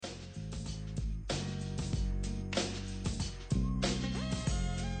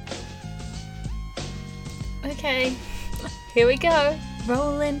Okay, here we go.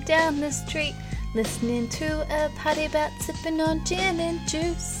 Rolling down the street, listening to a party about sipping on gin and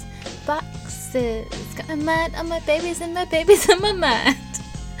juice boxes. Got my mind on my babies and my babies on my mind.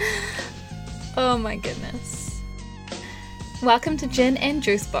 Oh my goodness. Welcome to Gin and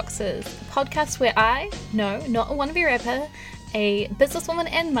Juice Boxes, a podcast where I, no, not a wannabe rapper, a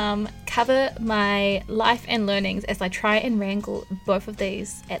businesswoman and mum, cover my life and learnings as I try and wrangle both of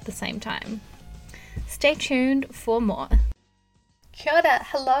these at the same time. Stay tuned for more. Kia ora,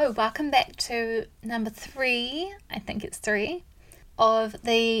 hello, welcome back to number 3, I think it's 3, of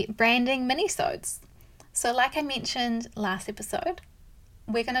the branding minisodes. So like I mentioned last episode,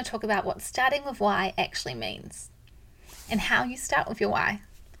 we're going to talk about what starting with why actually means and how you start with your why.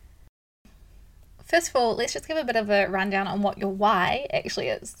 First of all, let's just give a bit of a rundown on what your why actually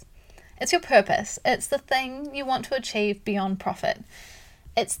is. It's your purpose. It's the thing you want to achieve beyond profit.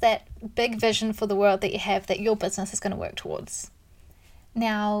 It's that big vision for the world that you have that your business is going to work towards.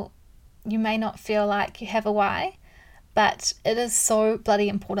 Now, you may not feel like you have a why, but it is so bloody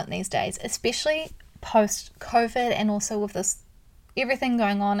important these days, especially post-COVID and also with this everything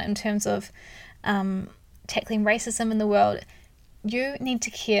going on in terms of tackling racism in the world. You need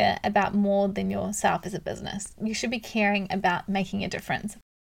to care about more than yourself as a business. You should be caring about making a difference.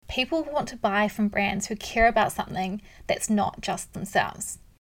 People want to buy from brands who care about something that's not just themselves.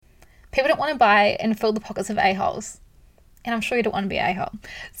 People don't want to buy and fill the pockets of a-holes. And I'm sure you don't want to be an a-hole.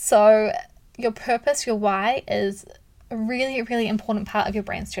 So your purpose, your why, is a really, really important part of your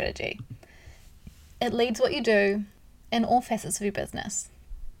brand strategy. It leads what you do in all facets of your business.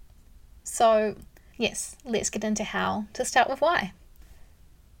 So yes, let's get into how to start with why.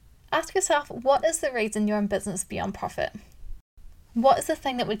 Ask yourself, what is the reason you're in business beyond profit? What is the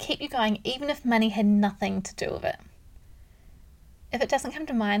thing that would keep you going even if money had nothing to do with it? If it doesn't come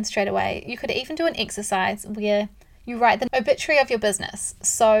to mind straight away, you could even do an exercise where you write the obituary of your business.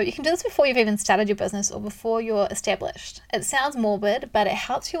 So you can do this before you've even started your business or before you're established. It sounds morbid, but it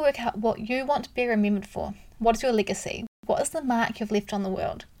helps you work out what you want to be remembered for. What is your legacy? What is the mark you've left on the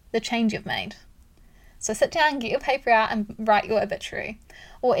world? The change you've made? So sit down, get your paper out and write your obituary.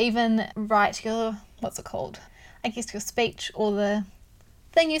 Or even write your, your speech or the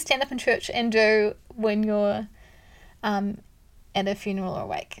thing you stand up in church and do when you're at a funeral or a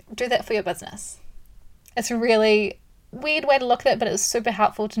wake. Do that for your business. It's a really weird way to look at it, but it's super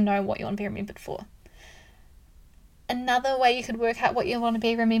helpful to know what you want to be remembered for. Another way you could work out what you want to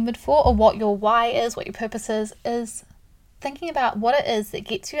be remembered for, or what your why is, what your purpose is thinking about what it is that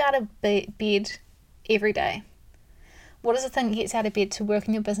gets you out of bed every day. What is the thing that gets you out of bed to work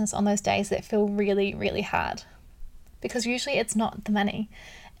in your business on those days that feel really, really hard? Because usually it's not the money.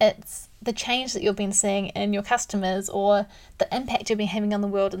 It's the change that you've been seeing in your customers or the impact you've been having on the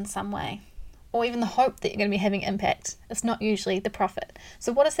world in some way. Or even the hope that you're going to be having impact. It's not usually the profit.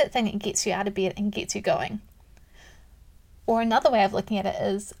 So what is that thing that gets you out of bed and gets you going? Or another way of looking at it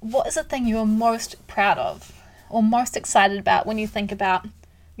is, what is the thing you're most proud of or most excited about when you think about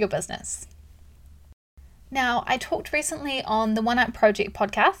your business? Now, I talked recently on the One Up Project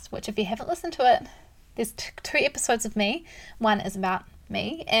podcast, which if you haven't listened to it, there's 2 episodes of me. One is about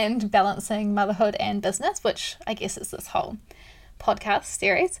me and balancing motherhood and business, which I guess is this whole podcast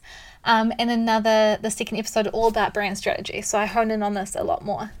series. And the second episode all about brand strategy. So I hone in on this a lot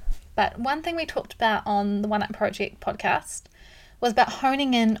more. But one thing we talked about on the One Up Project podcast was about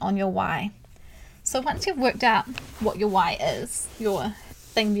honing in on your why. So once you've worked out what your why is, your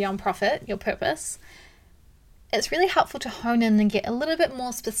thing beyond profit, your purpose, it's really helpful to hone in and get a little bit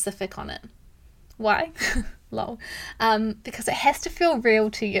more specific on it. Why? Lol. Because it has to feel real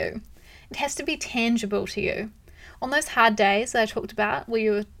to you. It has to be tangible to you. On those hard days that I talked about where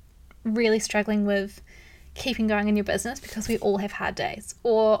you're really struggling with keeping going in your business, because we all have hard days,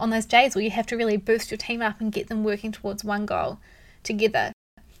 or on those days where you have to really boost your team up and get them working towards one goal together,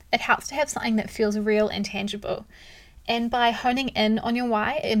 it helps to have something that feels real and tangible. And by honing in on your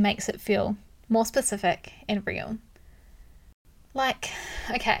why, it makes it feel more specific and real. Like,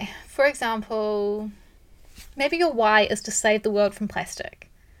 okay, for example, maybe your why is to save the world from plastic.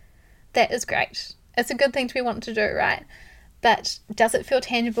 That is great. It's a good thing to be wanting to do, right? But does it feel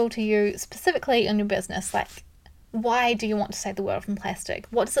tangible to you specifically in your business? Like, why do you want to save the world from plastic?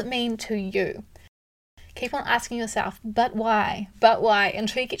 What does it mean to you? Keep on asking yourself, but why? But why?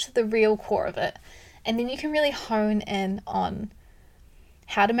 Until you get to the real core of it. And then you can really hone in on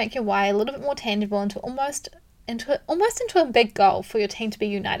how to make your why a little bit more tangible into almost into a big goal for your team to be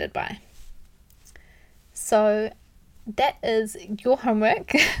united by. So that is your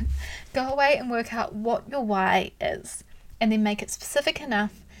homework. Go away and work out what your why is, and then make it specific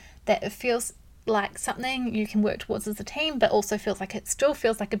enough that it feels like something you can work towards as a team, but also still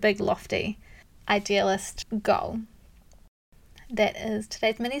feels like a big, lofty, idealist goal. That is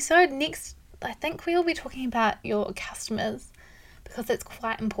today's mini-sode. Next, I think we will be talking about your customers, because it's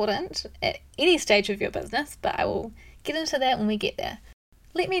quite important at any stage of your business, but I will get into that when we get there.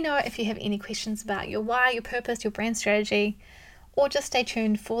 Let me know if you have any questions about your why, your purpose, your brand strategy, or just stay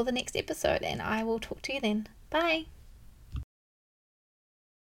tuned for the next episode, and I will talk to you then. Bye!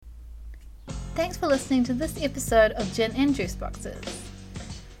 Thanks for listening to this episode of Gin and Juice Boxes.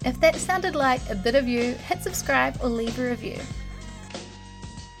 If that sounded like a bit of you, hit subscribe or leave a review.